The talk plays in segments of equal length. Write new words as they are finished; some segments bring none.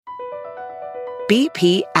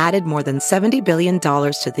BP added more than $70 billion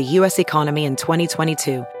to the U.S. economy in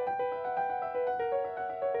 2022.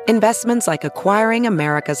 Investments like acquiring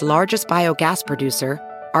America's largest biogas producer,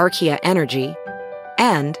 Archaea Energy,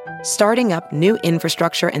 and starting up new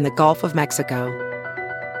infrastructure in the Gulf of Mexico.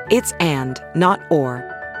 It's and, not or.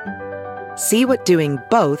 See what doing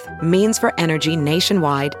both means for energy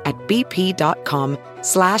nationwide at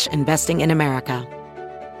bp.com/investing in America.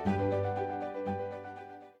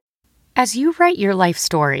 As you write your life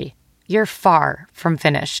story, you're far from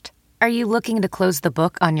finished. Are you looking to close the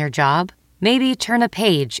book on your job? Maybe turn a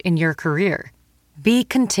page in your career? Be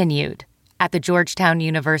continued at the Georgetown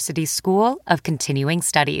University School of Continuing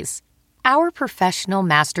Studies. Our professional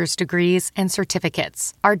master's degrees and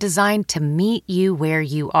certificates are designed to meet you where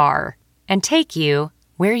you are and take you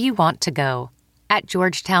where you want to go. At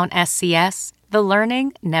Georgetown SCS, the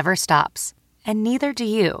learning never stops, and neither do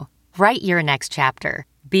you. Write your next chapter.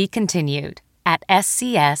 Be continued at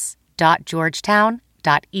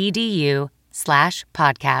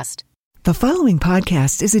scs.georgetown.edu/podcast. The following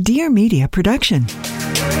podcast is a Dear Media production.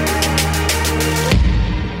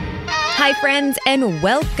 Hi, friends, and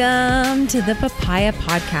welcome to the Papaya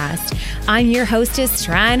Podcast. I'm your hostess,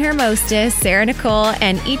 trying her mostest, Sarah Nicole,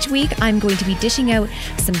 and each week I'm going to be dishing out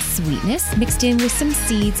some sweetness mixed in with some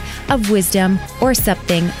seeds of wisdom or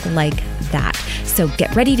something like that. So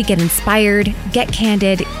get ready to get inspired, get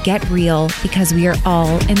candid, get real, because we are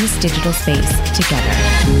all in this digital space together.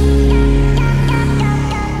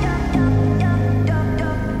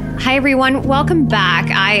 Hi, everyone. Welcome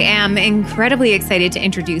back. I am incredibly excited to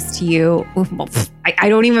introduce to you. Well, I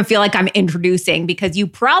don't even feel like I'm introducing because you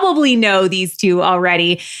probably know these two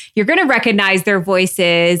already. You're going to recognize their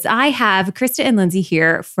voices. I have Krista and Lindsey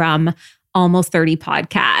here from Almost 30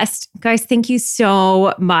 podcast. Guys, thank you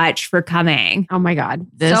so much for coming. Oh my God.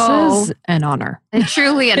 This is an honor.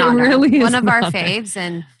 Truly an honor. Really is one of our honor. faves.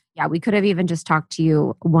 And yeah, we could have even just talked to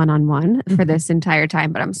you one-on-one for this entire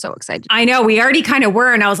time, but I'm so excited. I know we already kind of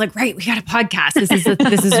were. And I was like, right, we got a podcast.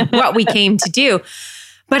 This is what we came to do.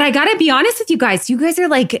 But I got to be honest with you guys. You guys are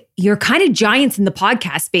like, you're kind of giants in the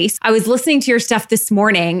podcast space. I was listening to your stuff this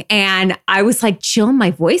morning and I was like, chill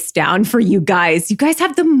my voice down for you guys. You guys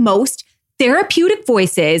have the most therapeutic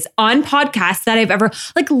voices on podcasts that I've ever,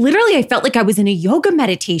 like literally I felt like I was in a yoga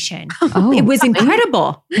meditation. Oh, it was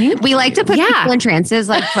incredible. We like to put people in trances,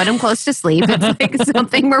 like put them close to sleep. It's like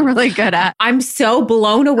something we're really good at. I'm so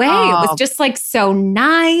blown away. It was just like so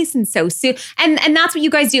nice and so soon. And that's what you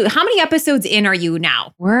guys do. How many episodes in are you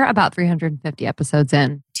now? We're about 350 episodes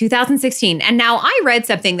in. 2016. And now I read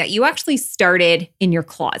something that you actually started in your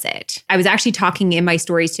closet. I was actually talking in my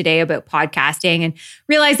stories today about podcasting and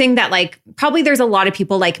realizing that like probably there's a lot of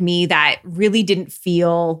people like me that really didn't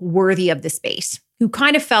feel worthy of the space, who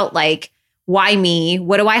kind of felt like, why me?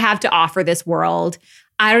 What do I have to offer this world?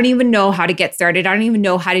 I don't even know how to get started. I don't even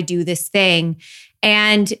know how to do this thing.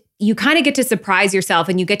 And you kind of get to surprise yourself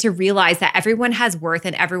and you get to realize that everyone has worth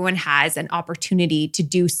and everyone has an opportunity to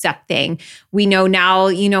do something. We know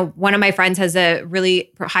now, one of my friends has a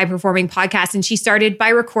really high performing podcast and she started by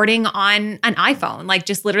recording on an iPhone, like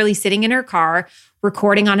just literally sitting in her car,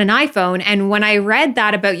 recording on an iPhone. And when I read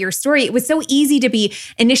that about your story, it was so easy to be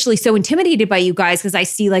initially so intimidated by you guys because I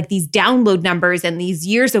see like these download numbers and these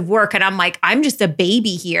years of work. And I'm like, I'm just a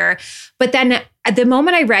baby here. But then at the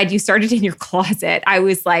moment I read you started in your closet, I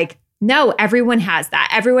was like, no, everyone has that.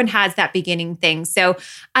 Everyone has that beginning thing. So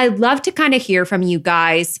I'd love to kind of hear from you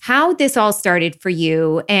guys how this all started for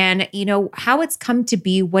you and, how it's come to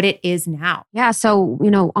be what it is now. Yeah. So,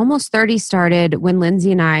 Almost 30 started when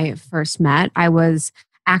Lindsey and I first met. I was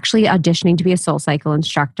actually auditioning to be a soul cycle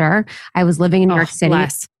instructor. I was living in New York City.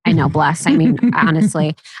 Bless. I know, bless. I mean,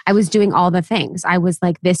 honestly, I was doing all the things. I was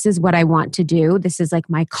like, this is what I want to do. This is like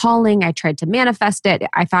my calling. I tried to manifest it.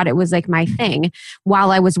 I thought it was like my thing while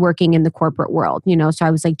I was working in the corporate world, so I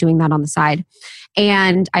was like doing that on the side.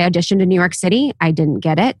 And I auditioned in New York City. I didn't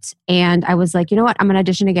get it. And I was like, you know what? I'm going to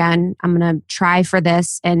audition again. I'm going to try for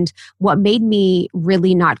this. And what made me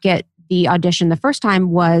really not get the audition the first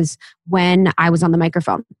time was when I was on the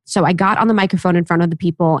microphone. So I got on the microphone in front of the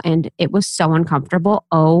people and it was so uncomfortable.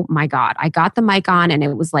 Oh my God. I got the mic on and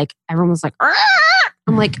it was like, everyone was like, "Argh!"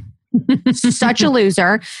 I'm like, such a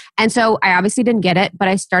loser. And so I obviously didn't get it, but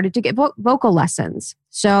I started to get vocal lessons.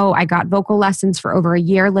 So I got vocal lessons for over a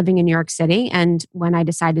year living in New York City. And when I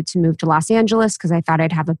decided to move to Los Angeles, because I thought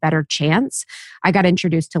I'd have a better chance, I got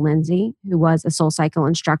introduced to Lindsey, who was a SoulCycle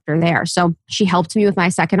instructor there. So she helped me with my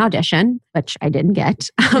second audition, which I didn't get.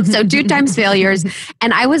 So 2 times failures.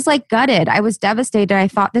 And I was like gutted. I was devastated. I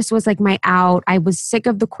thought this was like my out. I was sick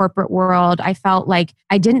of the corporate world. I felt like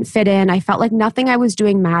I didn't fit in. I felt like nothing I was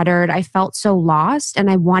doing mattered. I felt so lost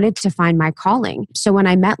and I wanted to find my calling. So when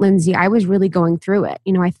I met Lindsey, I was really going through it.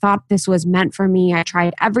 I thought this was meant for me. I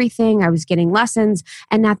tried everything. I was getting lessons.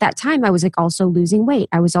 And at that time, I was like also losing weight.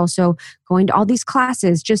 I was also going to all these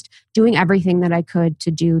classes, just doing everything that I could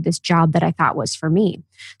to do this job that I thought was for me.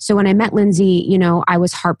 So when I met Lindsey, I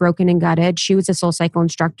was heartbroken and gutted. She was a SoulCycle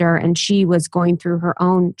instructor and she was going through her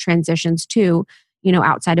own transitions too,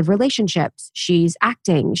 outside of relationships. She's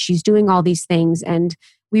acting, she's doing all these things. And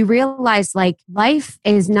we realized like life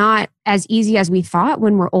is not as easy as we thought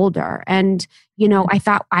when we're older. And, I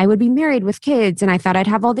thought I would be married with kids and I thought I'd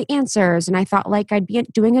have all the answers. And I thought like I'd be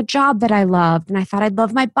doing a job that I loved and I thought I'd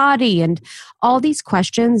love my body. And all these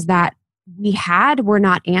questions that we had were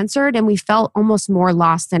not answered and we felt almost more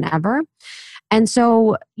lost than ever. And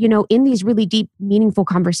so, in these really deep, meaningful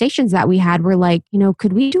conversations that we had, we're like,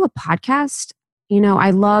 could we do a podcast? I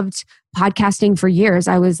loved podcasting for years.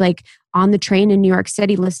 I was like on the train in New York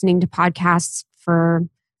City listening to podcasts for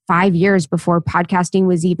 5 years before podcasting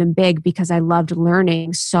was even big because I loved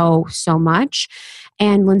learning so much.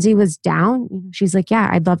 And Lindsey was down. She's like, yeah,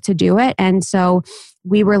 I'd love to do it. And so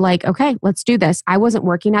we were like, okay, let's do this. I wasn't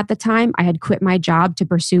working at the time. I had quit my job to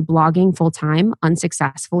pursue blogging full time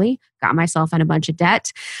unsuccessfully, got myself in a bunch of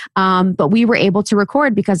debt. But we were able to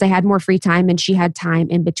record because I had more free time and she had time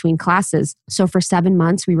in between classes. So for 7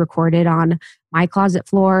 months, we recorded on my closet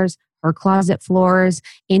floors, her closet floors,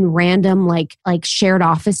 in random like shared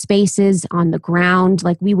office spaces on the ground.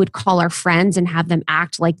 Like we would call our friends and have them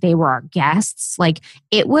act like they were our guests. Like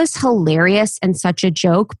it was hilarious and such a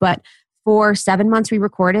joke. But for 7 months, we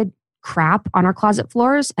recorded crap on our closet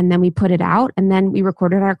floors and then we put it out. And then we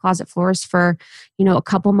recorded on our closet floors for, a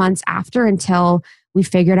couple months after until we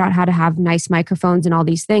figured out how to have nice microphones and all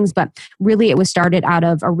these things. But really, it was started out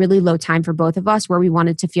of a really low time for both of us where we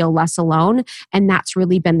wanted to feel less alone. And that's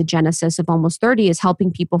really been the genesis of Almost 30 is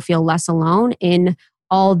helping people feel less alone in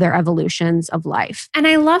all their evolutions of life. And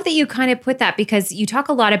I love that you kind of put that because you talk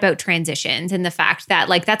a lot about transitions and the fact that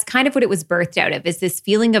like that's kind of what it was birthed out of is this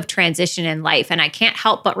feeling of transition in life. And I can't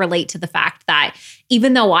help but relate to the fact that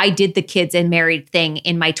even though I did the kids and married thing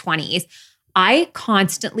in my 20s, I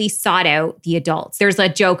constantly sought out the adults. There's a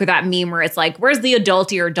joke or that meme where it's like, where's the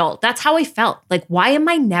adultier adult? That's how I felt. Like, why am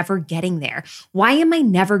I never getting there? Why am I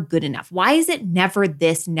never good enough? Why is it never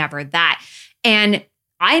this, never that? And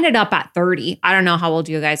I ended up at 30. I don't know how old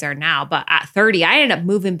you guys are now, but at 30, I ended up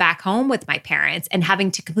moving back home with my parents and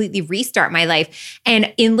having to completely restart my life.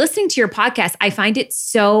 And in listening to your podcast, I find it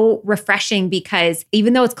so refreshing because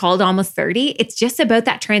even though it's called Almost 30, it's just about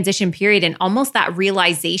that transition period and almost that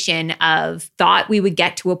realization of thought we would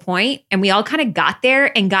get to a point. And we all kind of got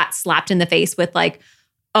there and got slapped in the face with like,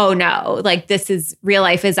 oh no, like this is real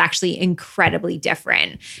life is actually incredibly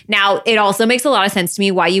different. Now, it also makes a lot of sense to me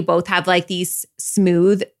why you both have like these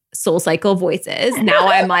smooth SoulCycle voices. Now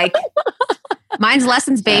I'm like, mine's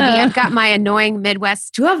lessons, baby. I've got my annoying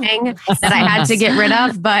Midwest thing that I had to get rid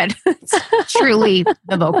of, but it's truly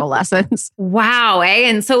the vocal lessons. Wow.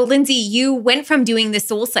 And so Lindsey, you went from doing the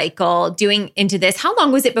SoulCycle, doing into this. How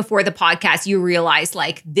long was it before the podcast you realized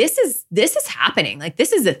like, this is happening? Like,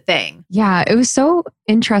 this is a thing. Yeah, it was so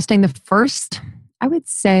interesting. The first, I would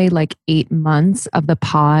say like 8 months of the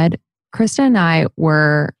pod, Krista and I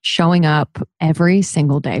were showing up every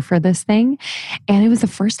single day for this thing. And it was the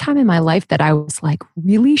first time in my life that I was like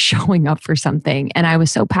really showing up for something. And I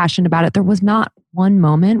was so passionate about it. There was not one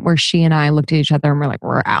moment where she and I looked at each other and we're like,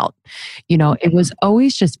 we're out. It was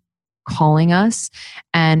always just calling us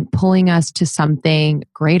and pulling us to something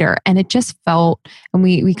greater. And it just felt, and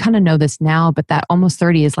we kind of know this now, but that Almost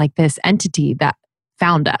 30 is like this entity that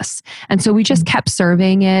found us. And so we just kept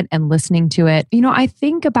serving it and listening to it. I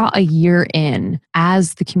think about a year in,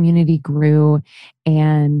 as the community grew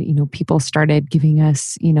and, people started giving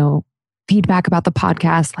us, feedback about the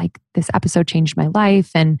podcast, like this episode changed my life.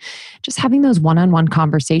 And just having those one-on-one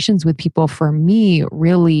conversations with people for me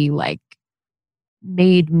really like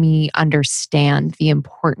made me understand the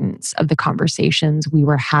importance of the conversations we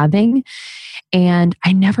were having. And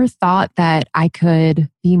I never thought that I could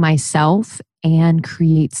be myself and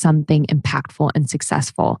create something impactful and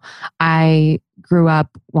successful. I grew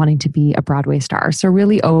up wanting to be a Broadway star. So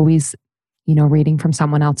really always reading from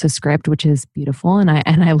someone else's script, which is beautiful. And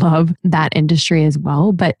I love that industry as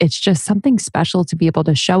well. But it's just something special to be able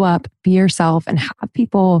to show up, be yourself, and have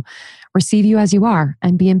people receive you as you are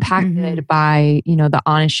and be impacted by, the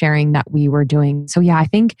honest sharing that we were doing. So yeah, I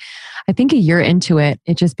think a year into it,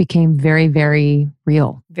 it just became very, very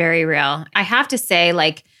real. Very real. I have to say,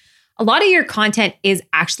 like, a lot of your content is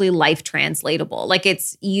actually life translatable. Like,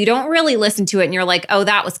 you don't really listen to it and you're like, oh,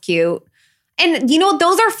 that was cute. And,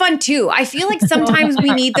 those are fun too. I feel like sometimes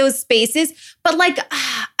we need those spaces, but like,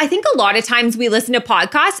 I think a lot of times we listen to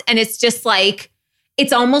podcasts and it's just like,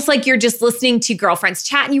 it's almost like you're just listening to girlfriends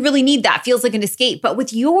chat and you really need that. Feels like an escape. But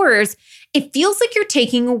with yours, it feels like you're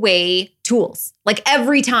taking away tools, like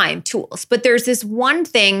every time tools. But there's this one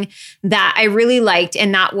thing that I really liked,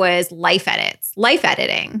 and that was life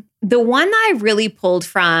editing. The one that I really pulled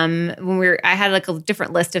from when I had like a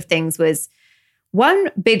different list of things was one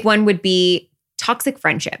big one would be toxic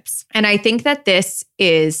friendships. And I think that this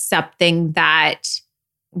is something that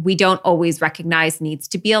we don't always recognize needs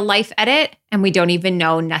to be a life edit, and we don't even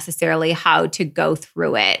know necessarily how to go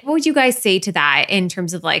through it. What would you guys say to that in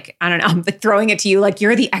terms of like, I don't know, I'm throwing it to you, like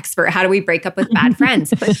you're the expert. How do we break up with bad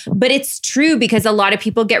friends? But it's true because a lot of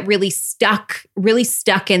people get really stuck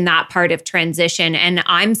in that part of transition. And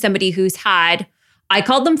I'm somebody who's I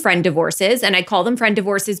call them friend divorces, and I call them friend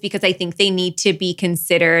divorces because I think they need to be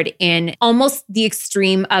considered in almost the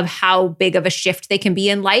extreme of how big of a shift they can be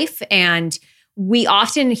in life. And we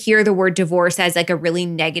often hear the word divorce as like a really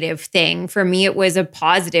negative thing. For me, it was a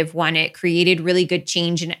positive one. It created really good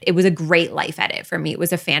change, and it was a great life edit for me. It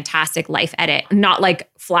was a fantastic life edit. Not like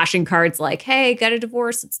flashing cards like, hey, get a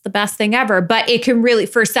divorce. It's the best thing ever. But it can really,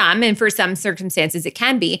 for some circumstances, it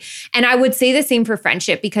can be. And I would say the same for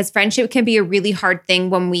friendship, because friendship can be a really hard thing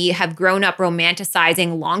when we have grown up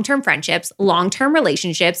romanticizing long-term friendships, long-term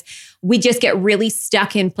relationships. We just get really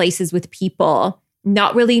stuck in places with people,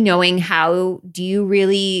 not really knowing how do you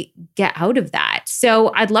really get out of that.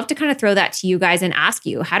 So I'd love to kind of throw that to you guys and ask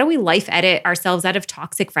you, how do we life edit ourselves out of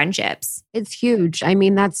toxic friendships? It's huge. I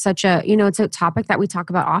mean, that's such a, it's a topic that we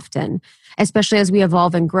talk about often, especially as we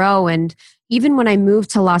evolve and grow. And even when I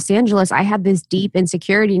moved to Los Angeles, I had this deep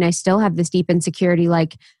insecurity, and I still have this deep insecurity.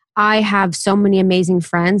 Like, I have so many amazing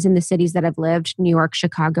friends in the cities that I've lived, New York,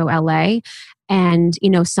 Chicago, LA, and,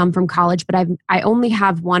 some from college, but I only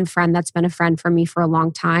have one friend that's been a friend for me for a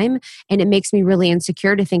long time. And it makes me really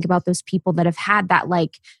insecure to think about those people that have had that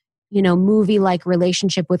movie-like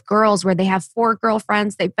relationship with girls where they have 4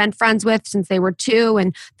 girlfriends they've been friends with since they were 2,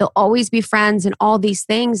 and they'll always be friends and all these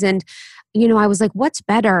things. And I was like, what's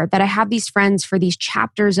better, that I have these friends for these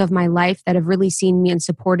chapters of my life that have really seen me and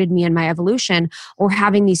supported me in my evolution, or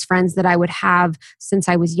having these friends that I would have since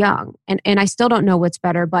I was young? And I still don't know what's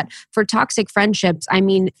better. But for toxic friendships, I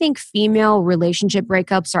mean, I think female relationship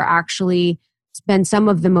breakups are actually been some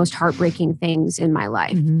of the most heartbreaking things in my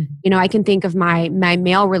life. Mm-hmm. I can think of my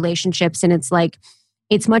male relationships, and it's like,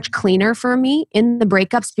 it's much cleaner for me in the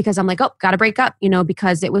breakups because I'm like, oh, got to break up,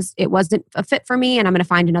 because it wasn't a fit for me, and I'm going to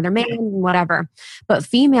find another man and whatever. But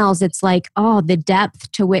females, it's like, oh, the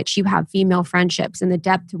depth to which you have female friendships and the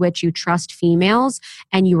depth to which you trust females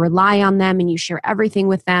and you rely on them and you share everything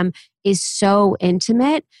with them is so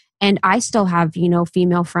intimate. And I still have,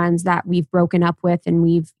 female friends that we've broken up with and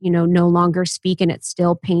we've, no longer speak. And it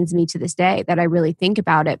still pains me to this day that I really think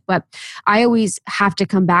about it. But I always have to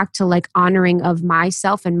come back to like honoring of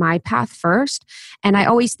myself and my path first. And I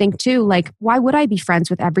always think too, like, why would I be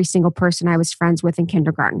friends with every single person I was friends with in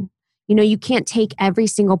kindergarten? You can't take every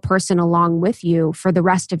single person along with you for the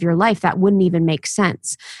rest of your life. That wouldn't even make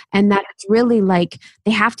sense. And that it's really like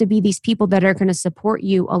they have to be these people that are going to support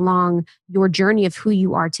you along your journey of who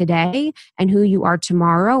you are today and who you are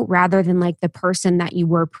tomorrow, rather than like the person that you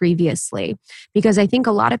were previously. Because I think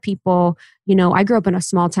a lot of people, I grew up in a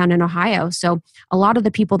small town in Ohio. So a lot of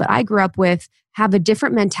the people that I grew up with have a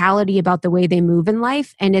different mentality about the way they move in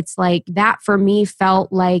life. And it's like that for me felt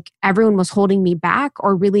like everyone was holding me back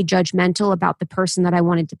or really judgmental about the person that I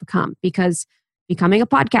wanted to become, because becoming a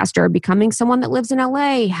podcaster, becoming someone that lives in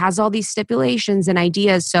LA has all these stipulations and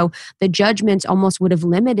ideas. So the judgment almost would have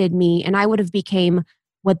limited me, and I would have became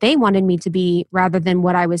what they wanted me to be rather than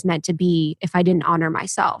what I was meant to be if I didn't honor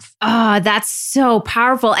myself. Oh, that's so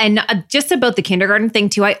powerful. And just about the kindergarten thing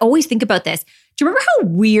too, I always think about this. Do you remember how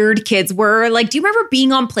weird kids were? Like, do you remember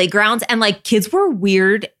being on playgrounds and like kids were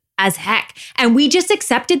weird as heck and we just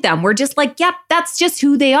accepted them? We're just like, yep, that's just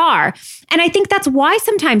who they are. And I think that's why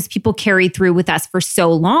sometimes people carry through with us for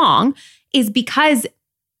so long, is because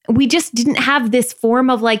we just didn't have this form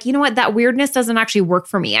of like, you know what, that weirdness doesn't actually work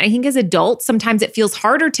for me. And I think as adults, sometimes it feels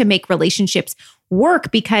harder to make relationships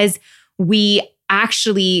work because we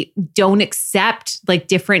actually don't accept like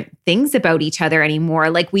different things about each other anymore.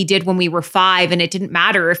 Like we did when we were 5, and it didn't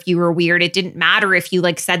matter if you were weird. It didn't matter if you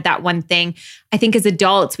like said that one thing. I think as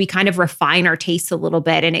adults, we kind of refine our tastes a little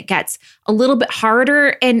bit, and it gets a little bit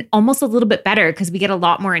harder and almost a little bit better because we get a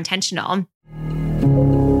lot more intentional.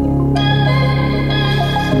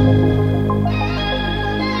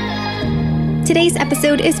 Today's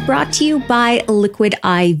episode is brought to you by Liquid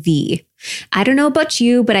IV. I don't know about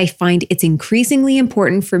you, but I find it's increasingly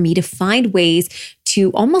important for me to find ways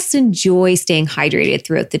to almost enjoy staying hydrated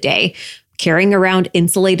throughout the day. Carrying around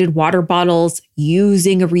insulated water bottles,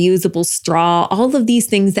 using a reusable straw, all of these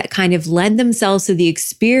things that kind of lend themselves to the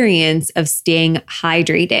experience of staying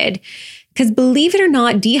hydrated. Because believe it or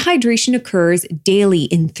not, dehydration occurs daily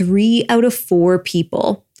in 3 out of 4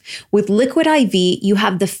 people. With Liquid IV, you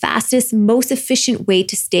have the fastest, most efficient way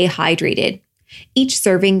to stay hydrated. Each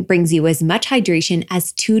serving brings you as much hydration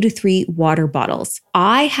as 2 to 3 water bottles.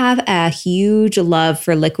 I have a huge love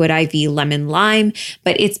for Liquid IV Lemon Lime,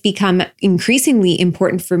 but it's become increasingly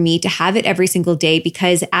important for me to have it every single day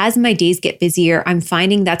because as my days get busier, I'm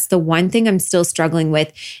finding that's the one thing I'm still struggling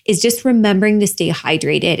with is just remembering to stay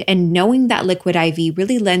hydrated and knowing that Liquid IV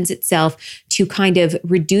really lends itself to kind of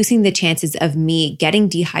reducing the chances of me getting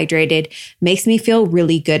dehydrated makes me feel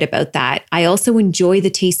really good about that. I also enjoy the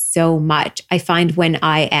taste so much. I find when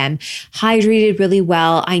I am hydrated really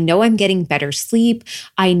well, I know I'm getting better sleep.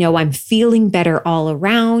 I know I'm feeling better all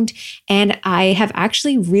around. And I have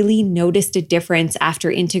actually really noticed a difference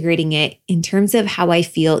after integrating it in terms of how I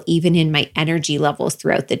feel, even in my energy levels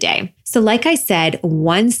throughout the day. So like I said,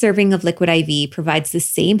 1 serving of Liquid IV provides the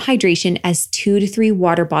same hydration as 2 to 3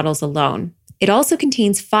 water bottles alone. It also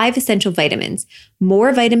contains 5 essential vitamins,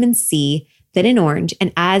 more vitamin C than an orange,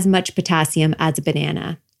 and as much potassium as a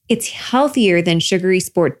banana. It's healthier than sugary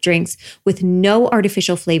sport drinks with no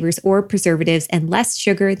artificial flavors or preservatives and less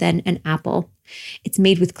sugar than an apple. It's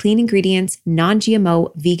made with clean ingredients,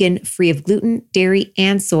 non-GMO, vegan, free of gluten, dairy,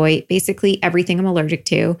 and soy, basically everything I'm allergic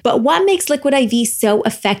to. But what makes Liquid IV so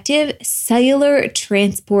effective? Cellular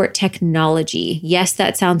transport technology. Yes,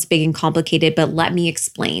 that sounds big and complicated, but let me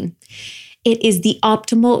explain. It is the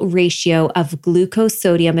optimal ratio of glucose,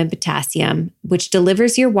 sodium, and potassium, which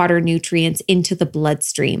delivers your water nutrients into the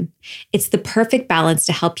bloodstream. It's the perfect balance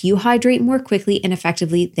to help you hydrate more quickly and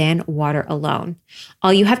effectively than water alone.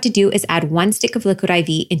 All you have to do is add 1 stick of Liquid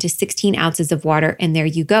IV into 16 ounces of water, and there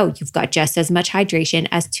you go. You've got just as much hydration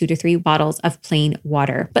as 2 to 3 bottles of plain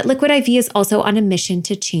water. But Liquid IV is also on a mission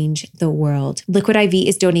to change the world. Liquid IV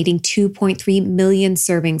is donating 2.3 million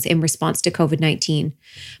servings in response to COVID-19.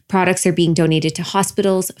 Products are being donated to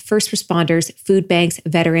hospitals, first responders, food banks,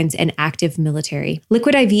 veterans, and active military.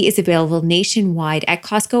 Liquid IV is available nationwide at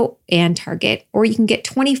Costco and Target, or you can get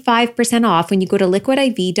 25% off when you go to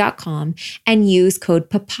liquidiv.com and use code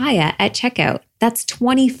PAPAYA at checkout. That's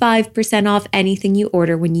 25% off anything you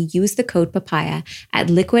order when you use the code PAPAYA at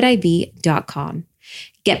liquidiv.com.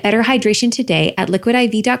 Get better hydration today at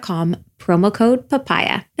liquidiv.com, promo code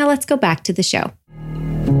PAPAYA. Now let's go back to the show.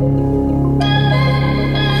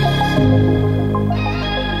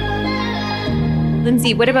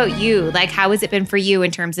 Lindsey, what about you? Like, how has it been for you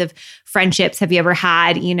in terms of friendships? Have you ever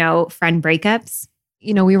had, friend breakups?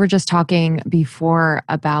 We were just talking before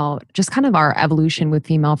about just kind of our evolution with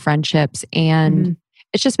female friendships. And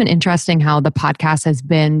it's just been interesting how the podcast has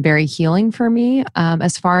been very healing for me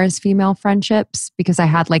as far as female friendships, because I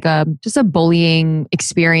had like a bullying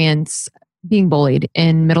experience, being bullied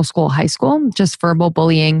in middle school, high school, just verbal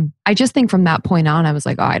bullying. I just think from that point on, I was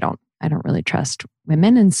like, oh, I don't really trust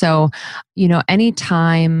women. And so, any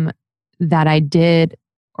time that I did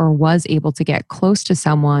or was able to get close to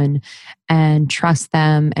someone and trust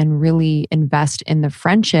them and really invest in the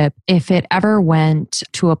friendship, if it ever went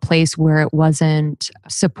to a place where it wasn't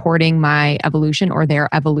supporting my evolution or their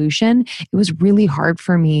evolution, it was really hard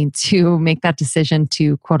for me to make that decision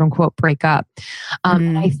to quote unquote break up.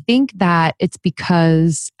 And I think that it's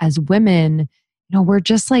because as women, we're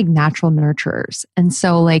just like natural nurturers. And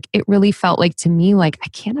so like, it really felt like to me, like I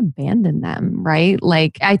can't abandon them, right?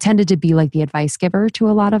 Like I tended to be like the advice giver to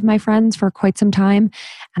a lot of my friends for quite some time.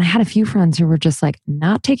 And I had a few friends who were just like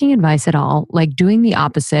not taking advice at all, like doing the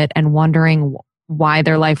opposite and wondering why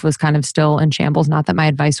their life was kind of still in shambles. Not that my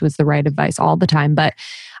advice was the right advice all the time, but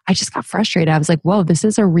I just got frustrated. I was like, whoa, this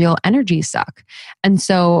is a real energy suck. And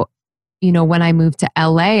so when I moved to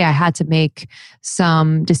LA, I had to make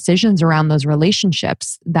some decisions around those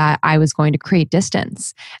relationships that I was going to create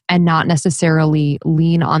distance and not necessarily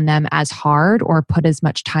lean on them as hard or put as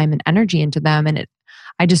much time and energy into them. And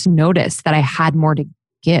I just noticed that I had more to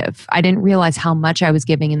give. I didn't realize how much I was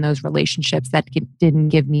giving in those relationships that didn't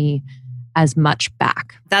give me as much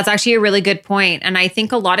back. That's actually a really good point. And I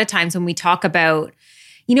think a lot of times when we talk about,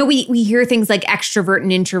 we hear things like extrovert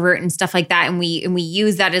and introvert and stuff like that. And we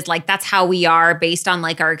use that as like, that's how we are based on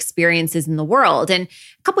like our experiences in the world. And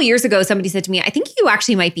a couple of years ago, somebody said to me, I think you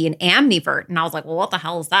actually might be an ambivert. And I was like, well, what the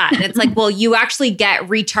hell is that? And it's like, well, you actually get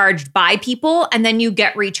recharged by people and then you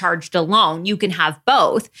get recharged alone. You can have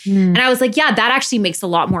both. And I was like, yeah, that actually makes a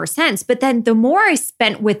lot more sense. But then the more I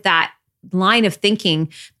spent with that line of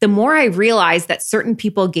thinking, the more I realized that certain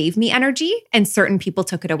people gave me energy and certain people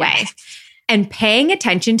took it away. And paying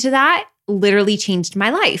attention to that literally changed my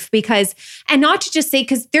life and not to just say,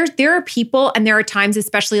 because there are people and there are times,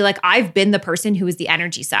 especially like I've been the person who was the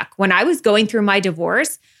energy suck. When I was going through my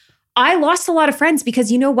divorce, I lost a lot of friends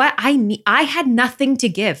because you know what? I had nothing to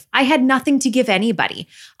give. I had nothing to give anybody.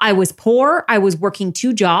 I was poor. I was working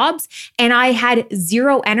 2 jobs and I had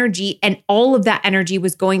zero energy. And all of that energy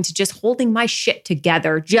was going to just holding my shit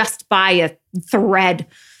together just by a thread.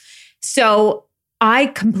 So I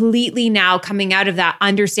completely now coming out of that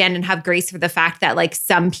understand and have grace for the fact that like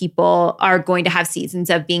some people are going to have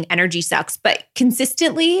seasons of being energy sucks, but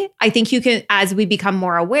consistently, I think you can, as we become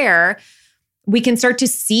more aware, we can start to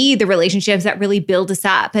see the relationships that really build us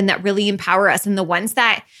up and that really empower us. And the ones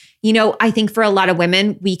that, I think for a lot of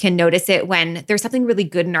women, we can notice it when there's something really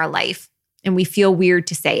good in our life and we feel weird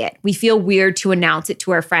to say it. We feel weird to announce it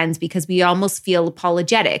to our friends because we almost feel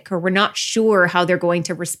apologetic or we're not sure how they're going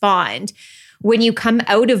to respond. When you come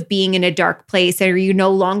out of being in a dark place, or you're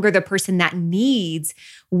no longer the person that needs,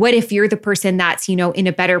 what if you're the person that's, in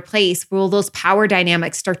a better place? Will those power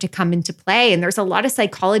dynamics start to come into play? And there's a lot of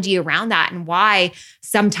psychology around that and why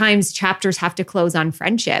sometimes chapters have to close on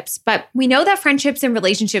friendships. But we know that friendships and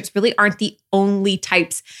relationships really aren't the only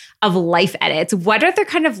types of life edits. What other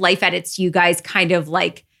kind of life edits do you guys kind of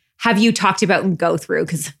like have you talked about and go through?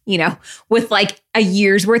 Because, with like a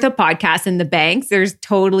year's worth of podcasts in the banks, there's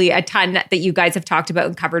totally a ton that you guys have talked about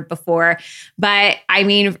and covered before. But I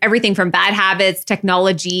mean, everything from bad habits,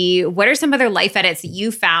 technology, what are some other life edits that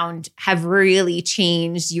you found have really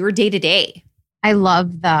changed your day to day? I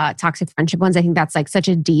love the toxic friendship ones. I think that's like such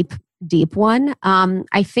a deep one.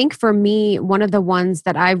 I think for me, one of the ones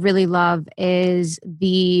that I really love is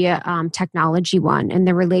the technology one and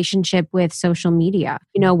the relationship with social media.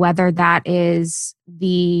 Whether that is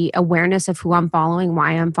the awareness of who I'm following,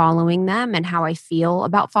 why I'm following them, and how I feel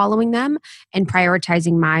about following them, and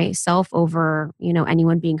prioritizing myself over,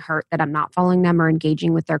 anyone being hurt that I'm not following them or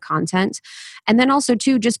engaging with their content. And then also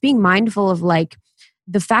too, just being mindful of like,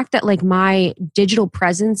 the fact that like my digital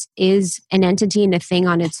presence is an entity and a thing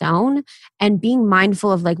on its own, and being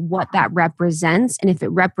mindful of like what that represents and if it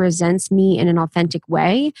represents me in an authentic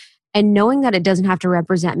way, and knowing that it doesn't have to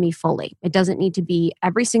represent me fully. It doesn't need to be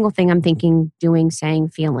every single thing I'm thinking, doing, saying,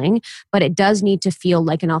 feeling, but it does need to feel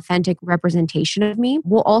like an authentic representation of me.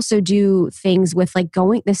 We'll also do things with like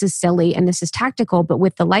this is silly and this is tactical, but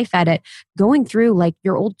with the life edit, going through like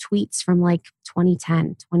your old tweets from like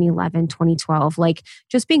 2010, 2011, 2012, like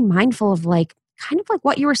just being mindful of like kind of like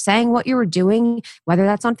what you were saying, what you were doing, whether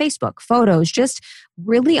that's on Facebook, photos, just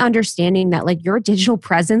really understanding that like your digital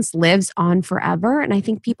presence lives on forever. And I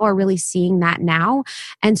think people are really seeing that now.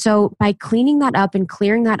 And so by cleaning that up and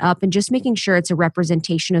clearing that up and just making sure it's a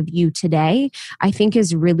representation of you today, I think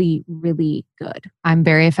is really, really good. I'm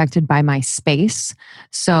very affected by my space.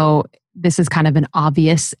 So this is kind of an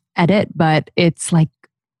obvious edit, but it's like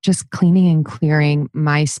just cleaning and clearing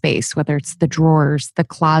my space, whether it's the drawers, the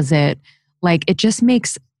closet. Like it just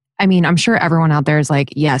makes, I'm sure everyone out there is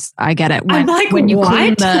like, yes, I get it. When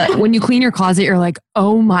you clean your closet, you're like,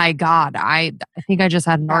 oh my God, I think I just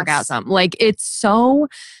had an orgasm. Like it's so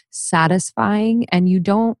satisfying and you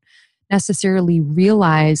don't necessarily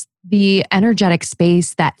realize the energetic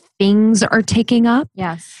space that things are taking up.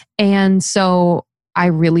 Yes. And so I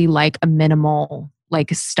really like a minimal like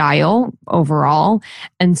style overall.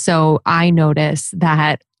 And so I notice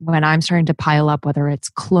that when I'm starting to pile up, whether it's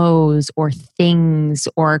clothes or things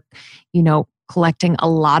or, collecting a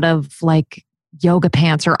lot of like yoga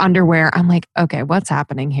pants or underwear, I'm like, okay, what's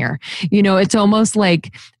happening here? It's almost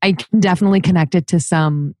like I can definitely connect it to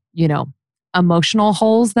some, emotional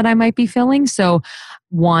holes that I might be filling. So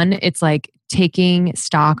one, it's like taking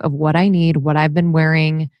stock of what I need, what I've been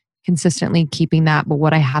wearing consistently, keeping that, but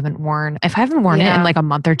what I haven't worn, if I haven't worn it in like a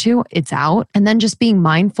month or two, it's out. And then just being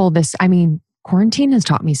mindful quarantine has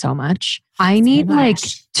taught me so much. I need like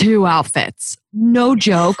 2 outfits. No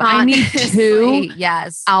joke. I need 2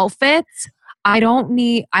 outfits. I don't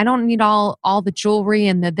need all the jewelry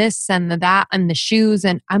and the this and the that and the shoes.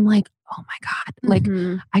 And I'm like, oh my God, like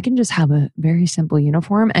I can just have a very simple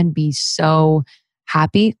uniform and be so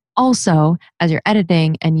happy. Also, as you're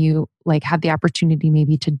editing and you like have the opportunity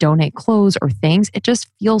maybe to donate clothes or things, it just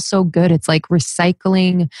feels so good. It's like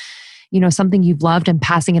recycling, something you've loved and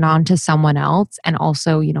passing it on to someone else, and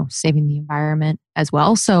also, saving the environment as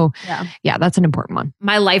well. So yeah, that's an important one.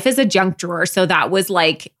 My life is a junk drawer. So that was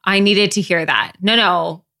like, I needed to hear that.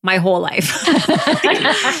 No, my whole life.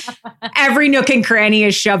 Every nook and cranny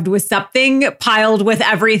is shoved with something, piled with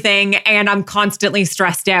everything, and I'm constantly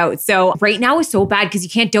stressed out. So right now is so bad because you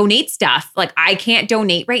can't donate stuff. Like I can't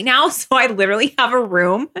donate right now. So I literally have a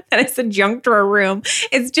room that is a junk drawer room.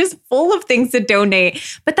 It's just full of things to donate.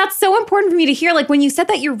 But that's so important for me to hear. Like when you said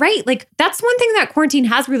that, you're right. Like that's one thing that quarantine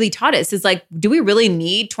has really taught us is like, do we really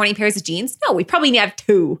need 20 pairs of jeans? No, we probably have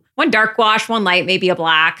 2. One dark wash, one light, maybe a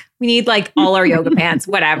black. We need like all our yoga pants,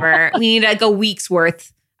 whatever. We need like a week's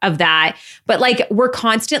worth of that. But like we're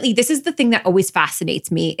constantly, this is the thing that always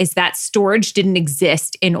fascinates me is that storage didn't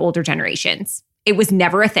exist in older generations. It was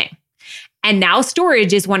never a thing. And now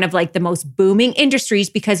storage is one of like the most booming industries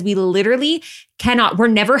because we literally we're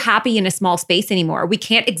never happy in a small space anymore. We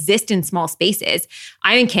can't exist in small spaces.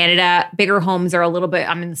 I'm in Canada. Bigger homes are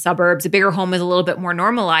I'm in the suburbs. A bigger home is a little bit more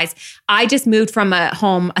normalized. I just moved from a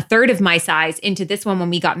home a third of my size into this one when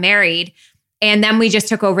we got married. And then we just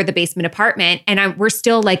took over the basement apartment and we're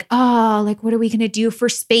still like, what are we going to do for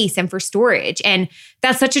space and for storage? And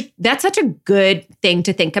that's such a good thing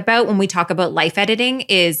to think about when we talk about life editing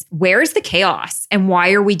is where's the chaos and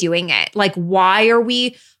why are we doing it? Like, why are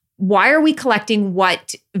we collecting?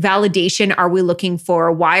 What validation are we looking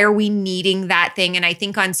for? Why are we needing that thing? And I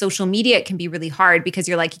think on social media, it can be really hard because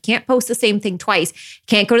you're like, you can't post the same thing twice.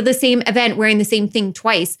 Can't go to the same event wearing the same thing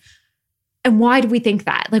twice. And why do we think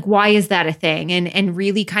that? Like, why is that a thing? And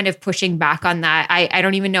really kind of pushing back on that. I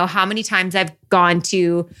don't even know how many times I've gone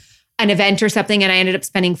to an event or something and I ended up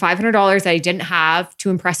spending $500 that I didn't have to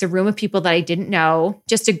impress a room of people that I didn't know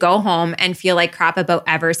just to go home and feel like crap about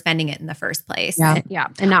ever spending it in the first place. Yeah.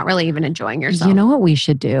 And not really even enjoying yourself. You know what we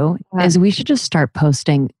should do is we should just start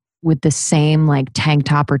posting with the same like tank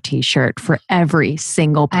top or t-shirt for every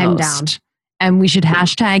single post. I'm down. And we should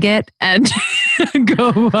hashtag it and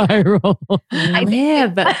go viral. I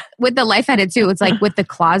live. With the life edit too, it's like with the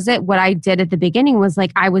closet, what I did at the beginning was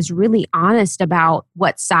like, I was really honest about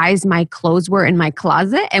what size my clothes were in my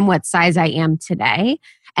closet and what size I am today.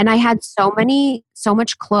 And I had so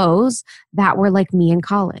much clothes that were like me in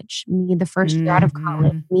college, me the first year out of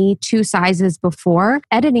college, me 2 sizes before.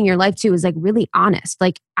 Editing your life too is like really honest.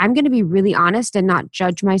 Like I'm going to be really honest and not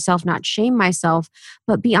judge myself, not shame myself,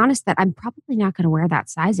 but be honest that I'm probably not going to wear that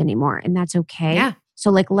size anymore. And that's okay. Yeah. So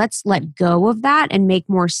like, let's let go of that and make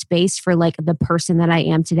more space for like the person that I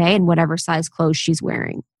am today and whatever size clothes she's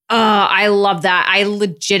wearing. Oh, I love that. I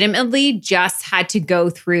legitimately just had to go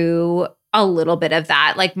through a little bit of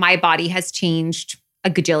that. Like my body has changed a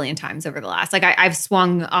gajillion times over the last, like I've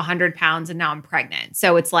swung 100 pounds and now I'm pregnant.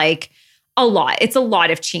 So it's like a lot. It's a lot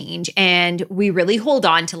of change. And we really hold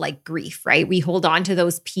on to like grief, right? We hold on to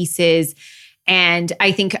those pieces. And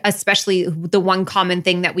I think especially the one common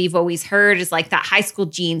thing that we've always heard is like that high school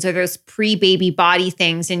jeans or those pre-baby body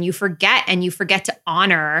things. And you forget to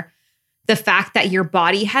honor the fact that your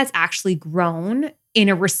body has actually grown in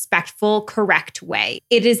a respectful, correct way.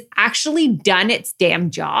 It has actually done its damn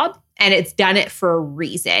job and it's done it for a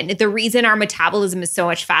reason. The reason our metabolism is so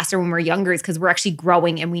much faster when we're younger is because we're actually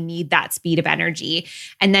growing and we need that speed of energy.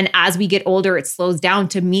 And then as we get older, it slows down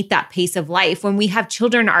to meet that pace of life. When we have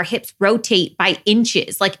children, our hips rotate by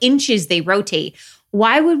inches, like inches they rotate.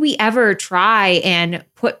 Why would we ever try and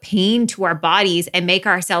put pain to our bodies and make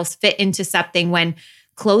ourselves fit into something when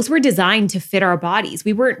clothes were designed to fit our bodies?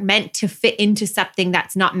 We weren't meant to fit into something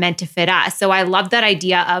that's not meant to fit us. So I love that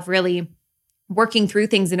idea of really working through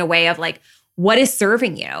things in a way of like, what is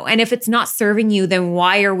serving you? And if it's not serving you, then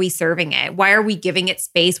why are we serving it? Why are we giving it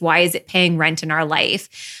space? Why is it paying rent in our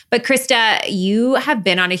life? But Krista, you have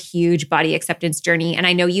been on a huge body acceptance journey. And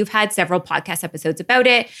I know you've had several podcast episodes about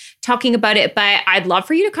it, talking about it, but I'd love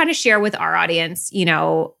for you to kind of share with our audience,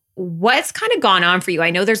 what's kind of gone on for you.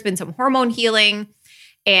 I know there's been some hormone healing,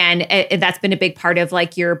 and that's been a big part of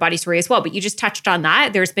like your body story as well. But you just touched on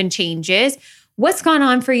that. There's been changes. What's gone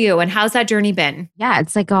on for you and how's that journey been? Yeah,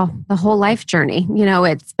 it's like the whole life journey.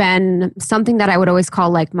 It's been something that I would always call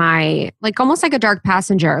like almost like a dark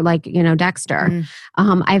passenger, like, Dexter.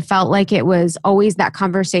 I felt like it was always that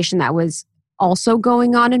conversation that was also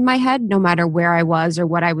going on in my head, no matter where I was or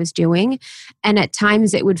what I was doing. And at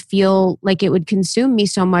times it would feel like it would consume me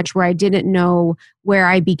so much where I didn't know where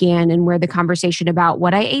I began and where the conversation about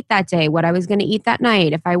what I ate that day, what I was going to eat that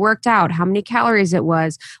night, if I worked out, how many calories it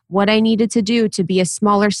was, what I needed to do to be a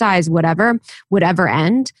smaller size, whatever, would ever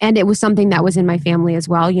end. And it was something that was in my family as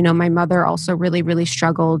well. You know, my mother also really, really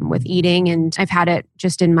struggled with eating, and I've had it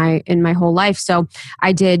just in my whole life. So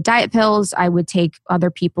I did diet pills. I would take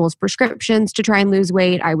other people's prescriptions to try and lose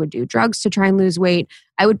weight. I would do drugs to try and lose weight.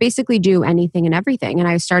 I would basically do anything and everything. And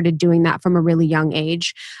I started doing that from a really young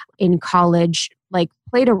age. In college, like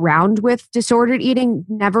played around with disordered eating,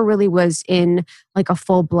 never really was in like a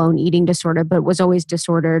full-blown eating disorder, but was always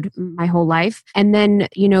disordered my whole life. And then,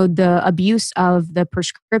 you know, the abuse of the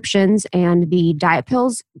prescriptions and the diet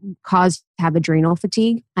pills caused to have adrenal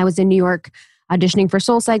fatigue. I was in New York auditioning for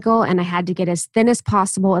SoulCycle, and I had to get as thin as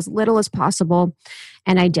possible, as little as possible.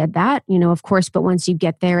 And I did that, you know, of course, but once you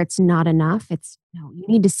get there, it's not enough. It's, no, you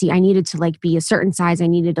need to see, I needed to like be a certain size. I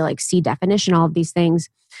needed to like see definition, all of these things.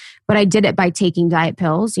 But I did it by taking diet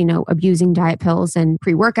pills, you know, abusing diet pills and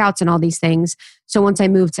pre-workouts and all these things. So once I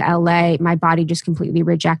moved to LA, my body just completely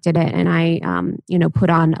rejected it. And I, you know, put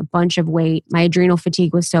on a bunch of weight. My adrenal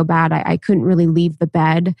fatigue was so bad, I couldn't really leave the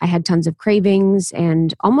bed. I had tons of cravings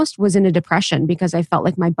and almost was in a depression because I felt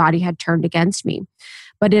like my body had turned against me.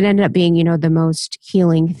 But it ended up being, you know, the most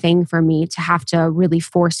healing thing for me to have to really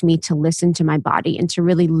force me to listen to my body and to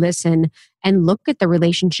really listen and look at the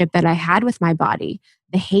relationship that I had with my body,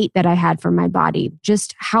 the hate that I had for my body,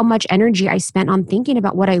 just how much energy I spent on thinking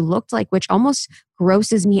about what I looked like, which almost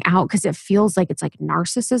grosses me out because it feels like it's like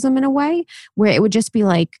narcissism in a way, where it would just be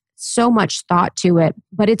like so much thought to it.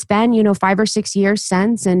 But it's been, you know, 5 or 6 years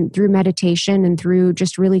since, and through meditation and through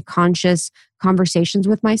just really conscious conversations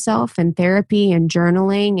with myself and therapy and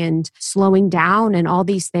journaling and slowing down and all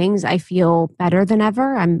these things, I feel better than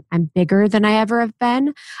ever. I'm bigger than I ever have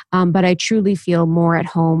been. But I truly feel more at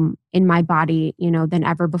home in my body, you know, than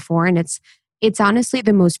ever before. And it's honestly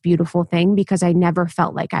the most beautiful thing because I never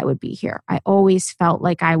felt like I would be here. I always felt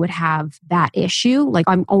like I would have that issue. Like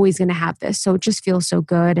I'm always going to have this. So it just feels so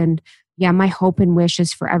good. And yeah, my hope and wish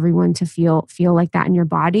is for everyone to feel like that in your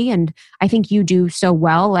body. And I think you do so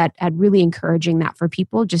well at really encouraging that for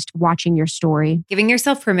people, just watching your story. Giving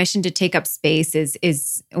yourself permission to take up space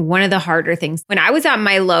is one of the harder things. When I was at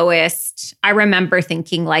my lowest, I remember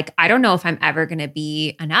thinking like, I don't know if I'm ever going to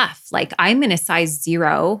be enough. Like I'm in a size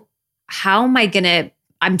 0. How am I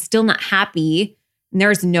I'm still not happy. And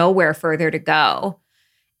there's nowhere further to go.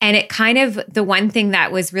 And it kind of, the one thing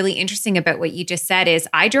that was really interesting about what you just said is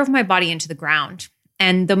I drove my body into the ground.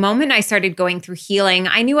 And the moment I started going through healing,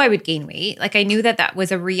 I knew I would gain weight. Like I knew that that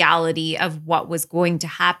was a reality of what was going to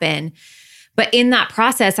happen. But in that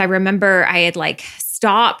process, I remember I had like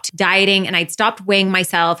stopped dieting and I'd stopped weighing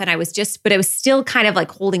myself. And but I was still kind of like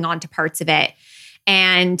holding on to parts of it.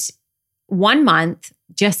 And 1 month,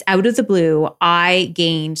 just out of the blue, I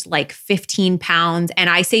gained like 15 pounds. And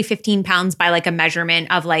I say 15 pounds by like a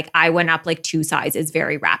measurement of like, I went up like 2 sizes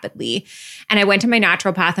very rapidly. And I went to my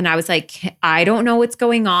naturopath and I was like, I don't know what's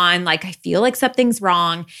going on. Like, I feel like something's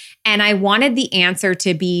wrong. And I wanted the answer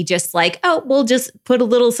to be just like, oh, we'll just put a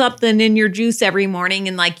little something in your juice every morning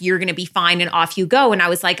and like, you're going to be fine and off you go. And I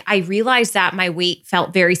was like, I realized that my weight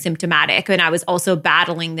felt very symptomatic. And I was also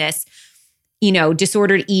battling this, you know,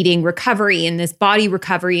 disordered eating recovery and this body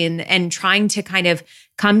recovery and trying to kind of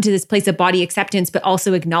come to this place of body acceptance, but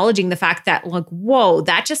also acknowledging the fact that like, whoa,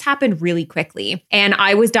 that just happened really quickly. And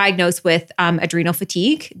I was diagnosed with adrenal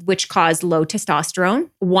fatigue, which caused low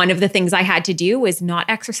testosterone. One of the things I had to do was not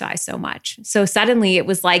exercise so much. So suddenly it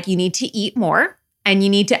was like, you need to eat more and you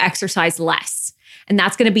need to exercise less. And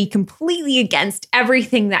that's going to be completely against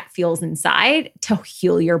everything that feels inside to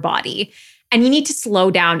heal your body. And you need to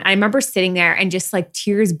slow down. I remember sitting there and just like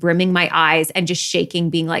tears brimming my eyes and just shaking,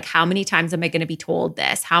 being like, how many times am I going to be told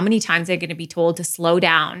this? How many times am I going to be told to slow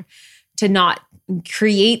down, to not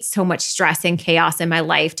create so much stress and chaos in my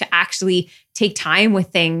life, to actually take time with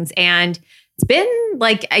things? And it's been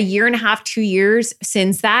like 1.5 years, 2 years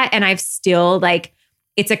since that. And I've still like,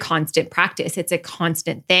 it's a constant practice. It's a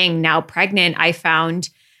constant thing. Now pregnant, I found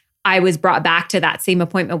I was brought back to that same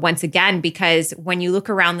appointment once again, because when you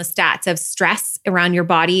look around the stats of stress around your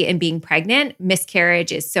body and being pregnant,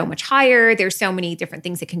 miscarriage is so much higher. There's so many different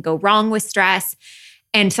things that can go wrong with stress.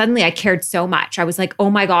 And suddenly I cared so much. I was like,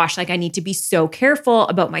 oh my gosh, like I need to be so careful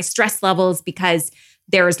about my stress levels because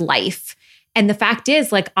there's life. And the fact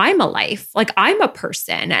is, like, I'm a life, like I'm a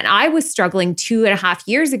person. And I was struggling 2.5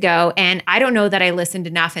 years ago. And I don't know that I listened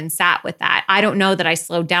enough and sat with that. I don't know that I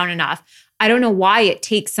slowed down enough. I don't know why it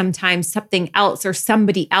takes sometimes something else or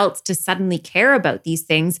somebody else to suddenly care about these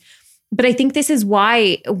things. But I think this is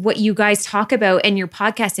why what you guys talk about in your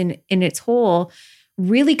podcast in its whole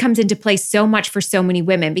really comes into play so much for so many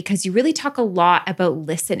women, because you really talk a lot about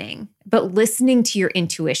listening to your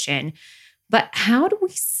intuition. But how do we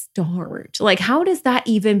start? Like, how does that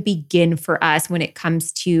even begin for us when it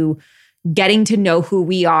comes to getting to know who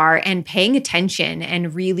we are and paying attention,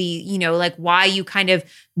 and really, like why you kind of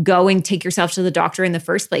go and take yourself to the doctor in the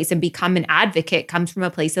first place and become an advocate comes from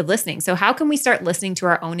a place of listening. So how can we start listening to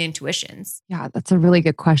our own intuitions? Yeah, that's a really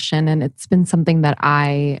good question. And it's been something that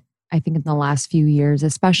I think in the last few years,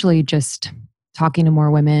 especially just talking to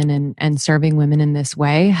more women and serving women in this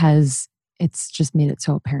way, it's just made it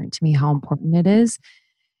so apparent to me how important it is.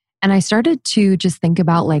 And I started to just think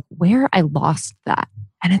about like where I lost that.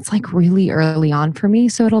 And it's like really early on for me.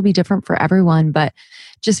 So it'll be different for everyone. But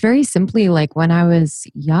just very simply, like when I was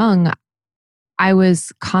young, I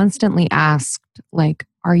was constantly asked, like,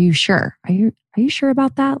 are you sure? Are you sure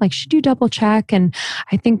about that? Like, should you double check? And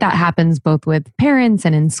I think that happens both with parents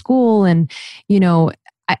and in school. And,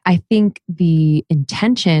 I think the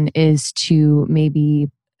intention is to maybe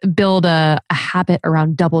build a habit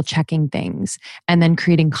around double checking things and then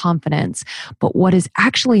creating confidence. But what is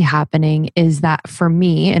actually happening is that for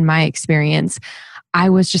me, in my experience, I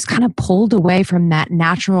was just kind of pulled away from that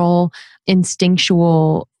natural,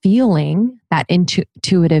 instinctual feeling, that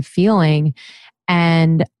intuitive feeling.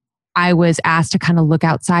 And I was asked to kind of look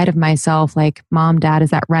outside of myself, like, Mom, Dad, is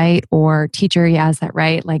that right? Or teacher, yeah, is that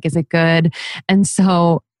right? Like, is it good? And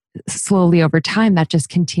so slowly over time, that just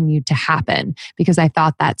continued to happen because I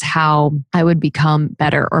thought that's how I would become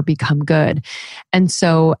better or become good. And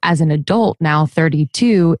so as an adult now,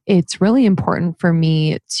 32, it's really important for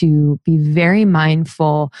me to be very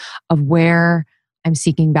mindful of where I'm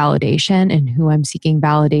seeking validation and who I'm seeking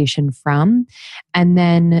validation from. And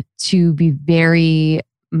then to be very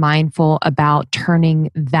mindful about turning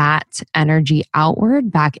that energy outward,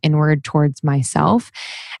 back inward towards myself.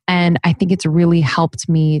 And I think it's really helped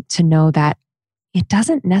me to know that it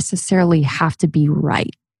doesn't necessarily have to be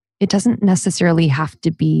right. It doesn't necessarily have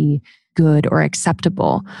to be good or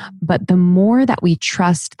acceptable. But the more that we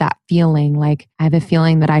trust that feeling, like I have a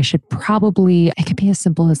feeling that I should probably, it could be as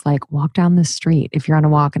simple as like walk down the street. If you're on a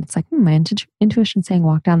walk and it's like, my intuition saying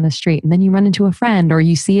walk down the street. And then you run into a friend or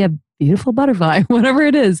you see a beautiful butterfly, whatever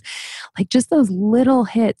it is, like just those little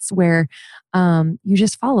hits where you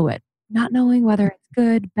just follow it, not knowing whether it's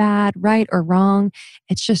good, bad, right, or wrong.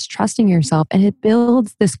 It's just trusting yourself. And it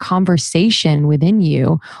builds this conversation within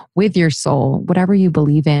you, with your soul, whatever you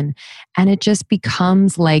believe in. And it just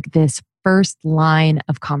becomes like this first line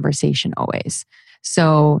of conversation always.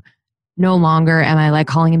 So no longer am I like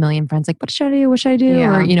calling a million friends, like, what should I do? What should I do?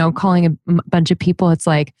 Yeah. Or, calling a bunch of people. It's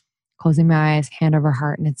like closing my eyes, hand over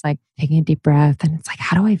heart. And it's like taking a deep breath. And it's like,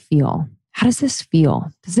 how do I feel? How does this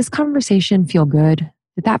feel? Does this conversation feel good?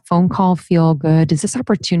 Did that phone call feel good? Does this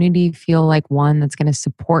opportunity feel like one that's going to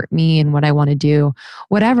support me in what I want to do?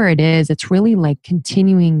 Whatever it is, it's really like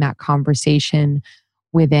continuing that conversation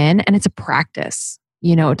within. And it's a practice.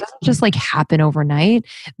 It doesn't just like happen overnight.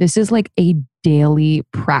 This is like a daily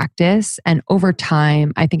practice. And over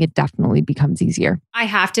time, I think it definitely becomes easier. I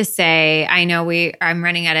have to say, I know I'm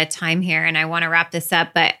running out of time here and I want to wrap this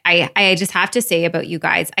up, but I just have to say about you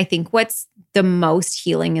guys, I think what's the most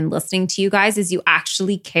healing in listening to you guys is you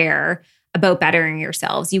actually care about bettering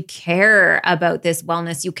yourselves. You care about this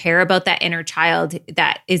wellness. You care about that inner child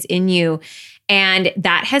that is in you. And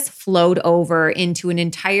that has flowed over into an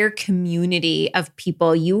entire community of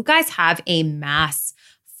people. You guys have a mass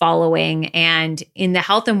following. And in the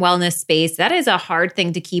health and wellness space, that is a hard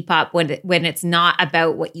thing to keep up when it's not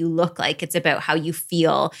about what you look like. It's about how you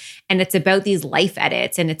feel. And it's about these life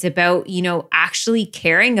edits. And it's about, actually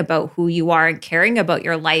caring about who you are and caring about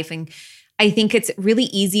your life. And I think it's really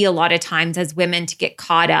easy a lot of times as women to get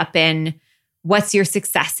caught up in what's your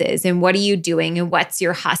successes and what are you doing and what's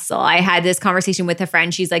your hustle. I had this conversation with a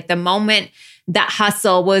friend. She's like, the moment that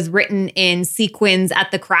hustle was written in sequins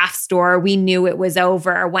at the craft store, we knew it was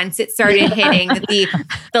over. Once it started hitting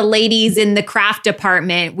the ladies in the craft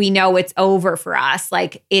department, we know it's over for us.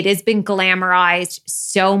 Like it has been glamorized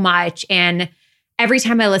so much. And every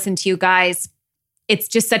time I listen to you guys, it's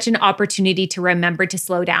just such an opportunity to remember to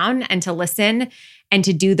slow down and to listen and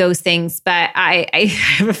to do those things. But I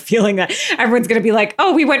have a feeling that everyone's going to be like,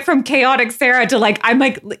 oh, we went from chaotic Sarah to like, I'm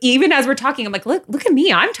like, even as we're talking, I'm like, look at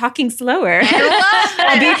me. I'm talking slower.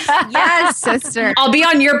 Yes, sister. I'll be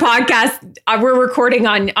on your podcast. We're recording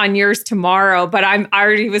on yours tomorrow, but I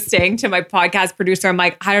already was saying to my podcast producer, I'm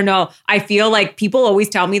like, I don't know. I feel like people always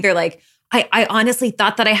tell me, they're like, I honestly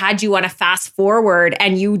thought that I had you on a fast forward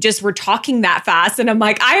and you just were talking that fast. And I'm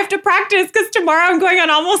like, I have to practice because tomorrow I'm going on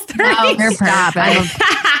almost 30. No, you're perfect.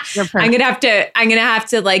 You're perfect. I'm gonna have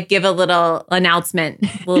to like give a little announcement,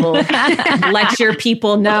 let your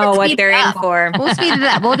people know what they're in for. We'll speed it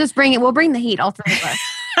up. We'll bring the heat, all three of us.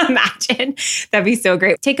 Imagine. That'd be so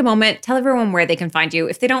great. Take a moment, tell everyone where they can find you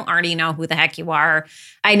if they don't already know who the heck you are.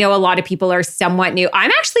 I know a lot of people are somewhat new.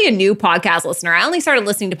 I'm actually a new podcast listener. I only started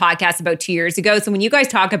listening to podcasts about 2 years ago. So when you guys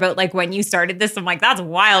talk about like when you started this, I'm like, that's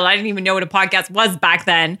wild. I didn't even know what a podcast was back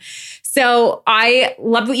then. So I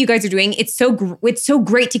love what you guys are doing. It's so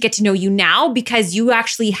great to get to know you now because you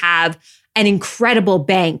actually have an incredible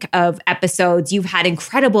bank of episodes. You've had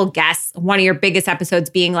incredible guests. One of your biggest episodes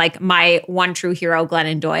being like my one true hero,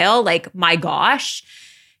 Glennon Doyle. Like, my gosh,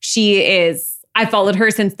 I followed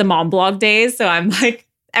her since the mom blog days. So I'm like,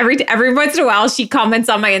 every once in a while, she comments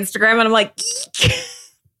on my Instagram and I'm like, eek.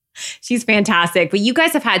 She's fantastic. But you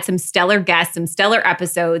guys have had some stellar guests, some stellar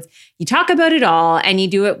episodes. You talk about it all and you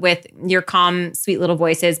do it with your calm, sweet little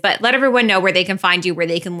voices. But let everyone know where they can find you, where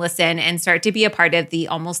they can listen and start to be a part of the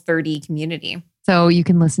Almost 30 community. So you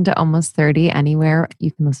can listen to Almost 30 anywhere you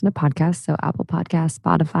can listen to podcasts. So Apple Podcasts,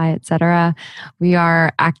 Spotify, etc. We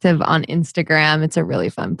are active on Instagram. It's a really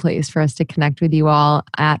fun place for us to connect with you all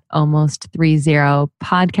at Almost 30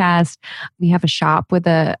 Podcast. We have a shop with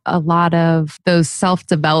a lot of those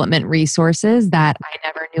self-development resources that I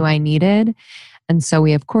never knew I needed. And so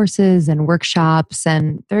we have courses and workshops,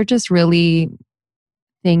 and they're just really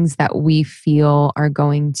things that we feel are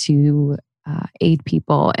going to aid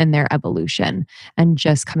people in their evolution and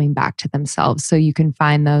just coming back to themselves. So you can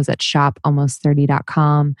find those at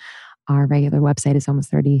shopalmost30.com. Our regular website is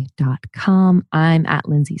almost30.com. I'm at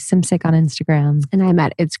Lindsey Simsick on Instagram. And I'm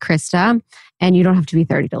at It's Krista. And you don't have to be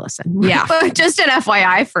 30 to listen. Yeah. Just an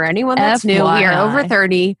FYI for anyone that's new. We are over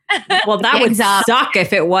 30. Well, that would suck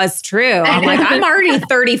if it was true. I'm like, I'm already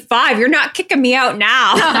 35. You're not kicking me out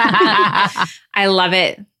now. I love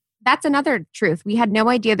it. That's another truth. We had no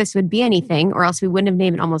idea this would be anything, or else we wouldn't have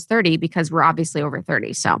named it Almost 30 because we're obviously over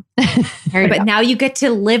 30. So, but now you get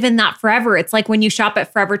to live in that forever. It's like when you shop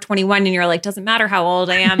at Forever 21 and you're like, doesn't matter how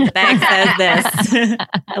old I am, the bag says this.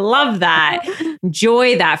 I love that.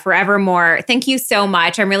 Enjoy that forevermore. Thank you so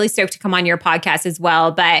much. I'm really stoked to come on your podcast as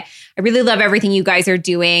well. But I really love everything you guys are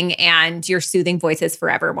doing and your soothing voices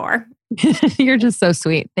forevermore. You're just so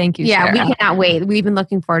sweet. Thank you, Yeah, Sarah. we cannot wait. We've been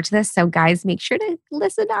looking forward to this. So guys, make sure to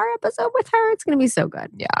listen to our episode with her. It's going to be so good.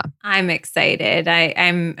 Yeah. I'm excited.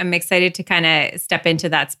 I'm excited to kind of step into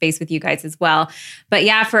that space with you guys as well. But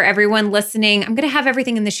yeah, for everyone listening, I'm going to have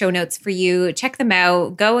everything in the show notes for you. Check them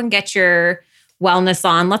out. Go and get your wellness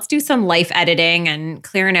on. Let's do some life editing and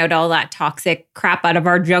clearing out all that toxic crap out of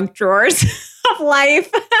our junk drawers of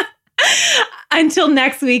life. Until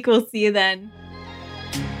next week, we'll see you then.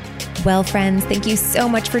 Well, friends, thank you so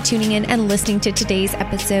much for tuning in and listening to today's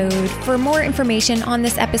episode. For more information on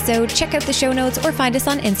this episode, check out the show notes or find us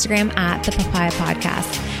on Instagram at The Papaya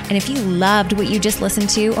Podcast. And if you loved what you just listened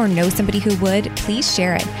to or know somebody who would, please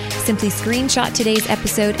share it. Simply screenshot today's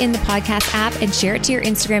episode in the podcast app and share it to your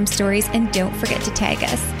Instagram stories, and don't forget to tag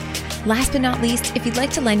us. Last but not least, if you'd like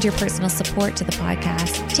to lend your personal support to the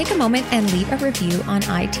podcast, take a moment and leave a review on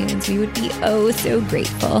iTunes. We would be oh so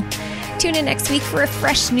grateful. Tune in next week for a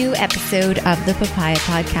fresh new episode of the Papaya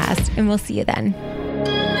Podcast, and we'll see you then.